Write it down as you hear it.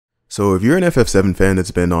So if you're an FF7 fan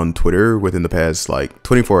that's been on Twitter within the past like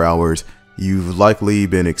 24 hours, you've likely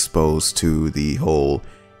been exposed to the whole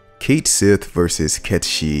Cait Sith versus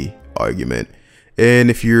KET argument. And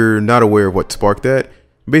if you're not aware of what sparked that,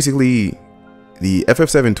 basically the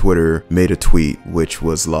FF7 Twitter made a tweet which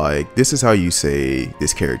was like, this is how you say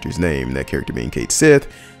this character's name, that character being Cait Sith,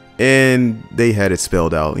 and they had it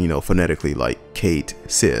spelled out, you know, phonetically like Cait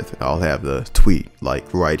Sith. I'll have the tweet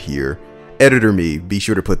like right here. Editor me, be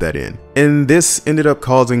sure to put that in. And this ended up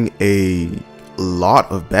causing a lot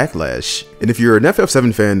of backlash. And if you're an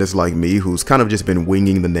FF7 fan that's like me, who's kind of just been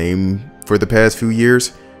winging the name for the past few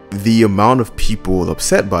years, the amount of people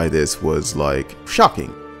upset by this was like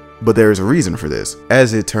shocking. But there's a reason for this.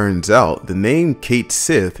 As it turns out, the name Cait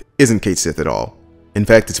Sith isn't Cait Sith at all. In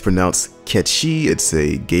fact, it's pronounced Ketshi. It's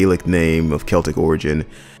a Gaelic name of Celtic origin,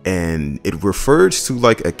 and it refers to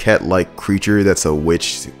like a cat-like creature that's a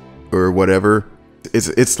witch or whatever.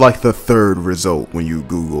 It's like the third result when you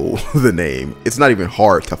Google the name. It's not even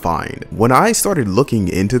hard to find. When I started looking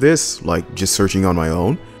into this, like just searching on my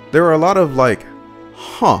own, there were a lot of like,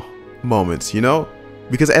 huh, moments, you know?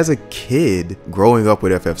 Because as a kid growing up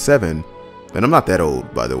with FF7, and I'm not that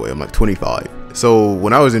old, by the way, I'm like 25. So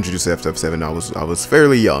when I was introduced to FF7, I was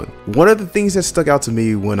fairly young. One of the things that stuck out to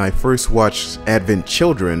me when I first watched Advent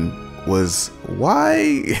Children was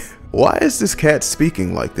why is this cat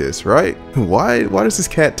speaking like this, right? Why does this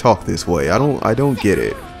cat talk this way? I don't get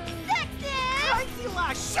it.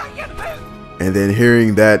 And then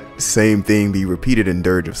hearing that same thing be repeated in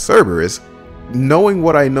Dirge of Cerberus, knowing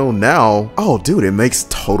what I know now, oh dude, it makes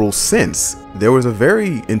total sense. There was a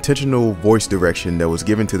very intentional voice direction that was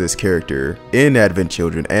given to this character in Advent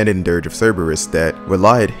Children and in Dirge of Cerberus that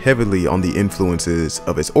relied heavily on the influences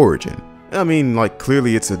of its origin. I mean, like,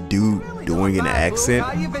 clearly it's a dude doing an accent,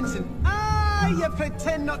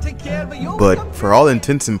 but for all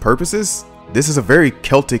intents and purposes, this is a very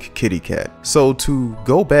Celtic kitty cat. So to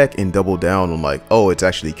go back and double down on like, oh, it's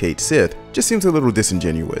actually Cait Sith, just seems a little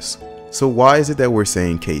disingenuous. So why is it that we're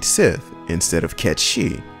saying Cait Sith instead of KET?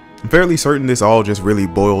 I'm fairly certain this all just really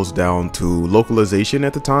boils down to localization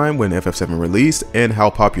at the time when FF7 released and how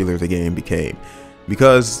popular the game became.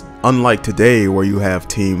 Because unlike today where you have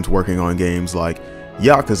teams working on games like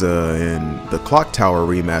Yakuza and the Clock Tower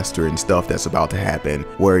remaster and stuff that's about to happen,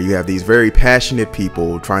 where you have these very passionate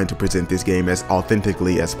people trying to present this game as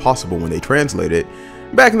authentically as possible when they translate it,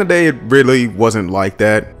 back in the day, it really wasn't like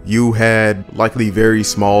that. You had likely very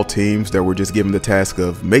small teams that were just given the task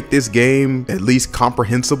of make this game at least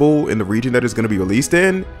comprehensible in the region that it's going to be released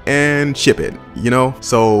in and ship it, you know?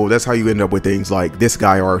 So that's how you end up with things like This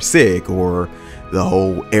Guy Are Sick or the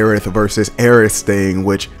whole Aerith versus Aerith thing,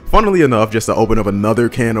 which funnily enough, just to open up another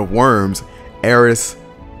can of worms, Aerith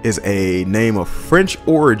is a name of French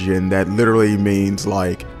origin that literally means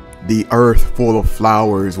like the earth full of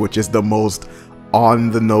flowers, which is the most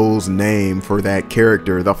on the nose name for that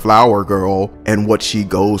character, the flower girl, and what she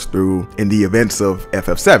goes through in the events of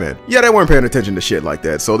FF7. Yeah, they weren't paying attention to shit like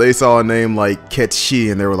that, so they saw a name like KET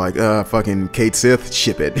and they were like, fucking Cait Sith,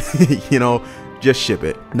 ship it. You know, just ship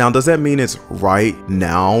it. Now, does that mean it's right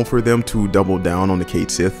now for them to double down on the Cait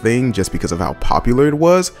Sith thing just because of how popular it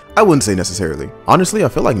was? I wouldn't say necessarily. Honestly, I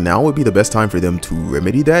feel like now would be the best time for them to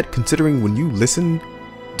remedy that, considering when you listen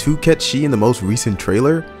to KET in the most recent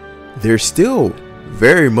trailer, they're still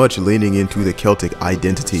very much leaning into the Celtic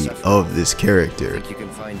identity of this character. Think you can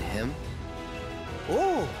find him?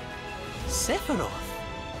 Oh, Sephiroth,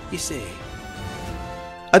 you see.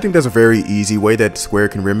 I think there's a very easy way that Square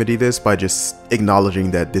can remedy this by just acknowledging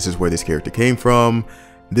that this is where this character came from.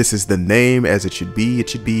 This is the name as it should be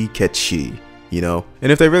KET, you know?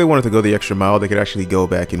 And if they really wanted to go the extra mile, they could actually go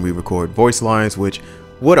back and re-record voice lines, which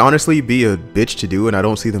would honestly be a bitch to do, and I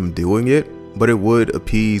don't see them doing it. But it would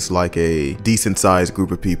appease like a decent sized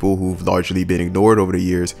group of people who've largely been ignored over the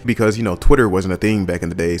years because, you know, Twitter wasn't a thing back in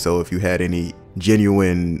the day. So if you had any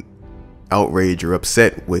genuine outrage or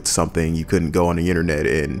upset with something, you couldn't go on the internet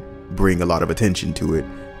and bring a lot of attention to it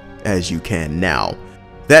as you can now.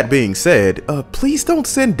 That being said, please don't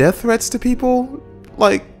send death threats to people.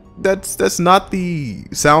 Like, that's not the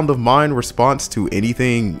sound of mind response to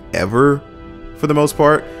anything ever, for the most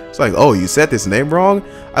part. It's like, oh, you said this name wrong?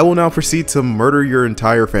 I will now proceed to murder your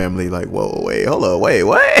entire family. Like, whoa, wait, hold on, wait,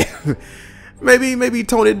 what? maybe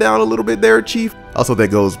tone it down a little bit there, Chief. Also, that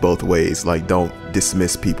goes both ways. Like, don't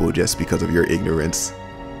dismiss people just because of your ignorance.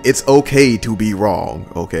 It's okay to be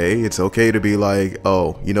wrong, okay? It's okay to be like,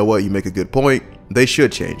 oh, you know what? You make a good point. They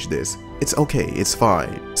should change this. It's okay, it's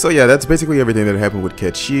fine. So yeah, that's basically everything that happened with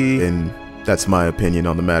KET, and that's my opinion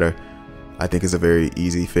on the matter. I think it's a very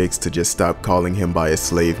easy fix to just stop calling him by his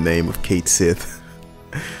slave name of Cait Sith.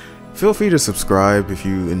 Feel free to subscribe if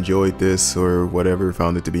you enjoyed this or whatever,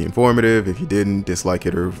 found it to be informative. If you didn't, dislike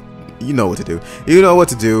it, or you know what to do. You know what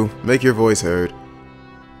to do. Make your voice heard.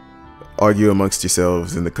 Argue amongst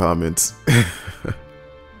yourselves in the comments.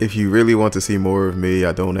 If you really want to see more of me,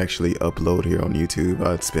 I don't actually upload here on YouTube.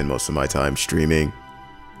 I spend most of my time streaming.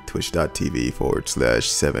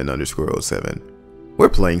 Twitch.tv/7_07. We're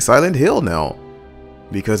playing Silent Hill now.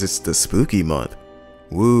 Because it's the spooky month.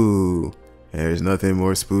 Woo. There's nothing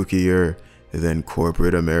more spookier than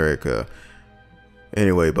corporate America.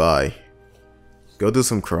 Anyway, bye. Go do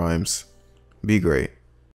some crimes. Be great.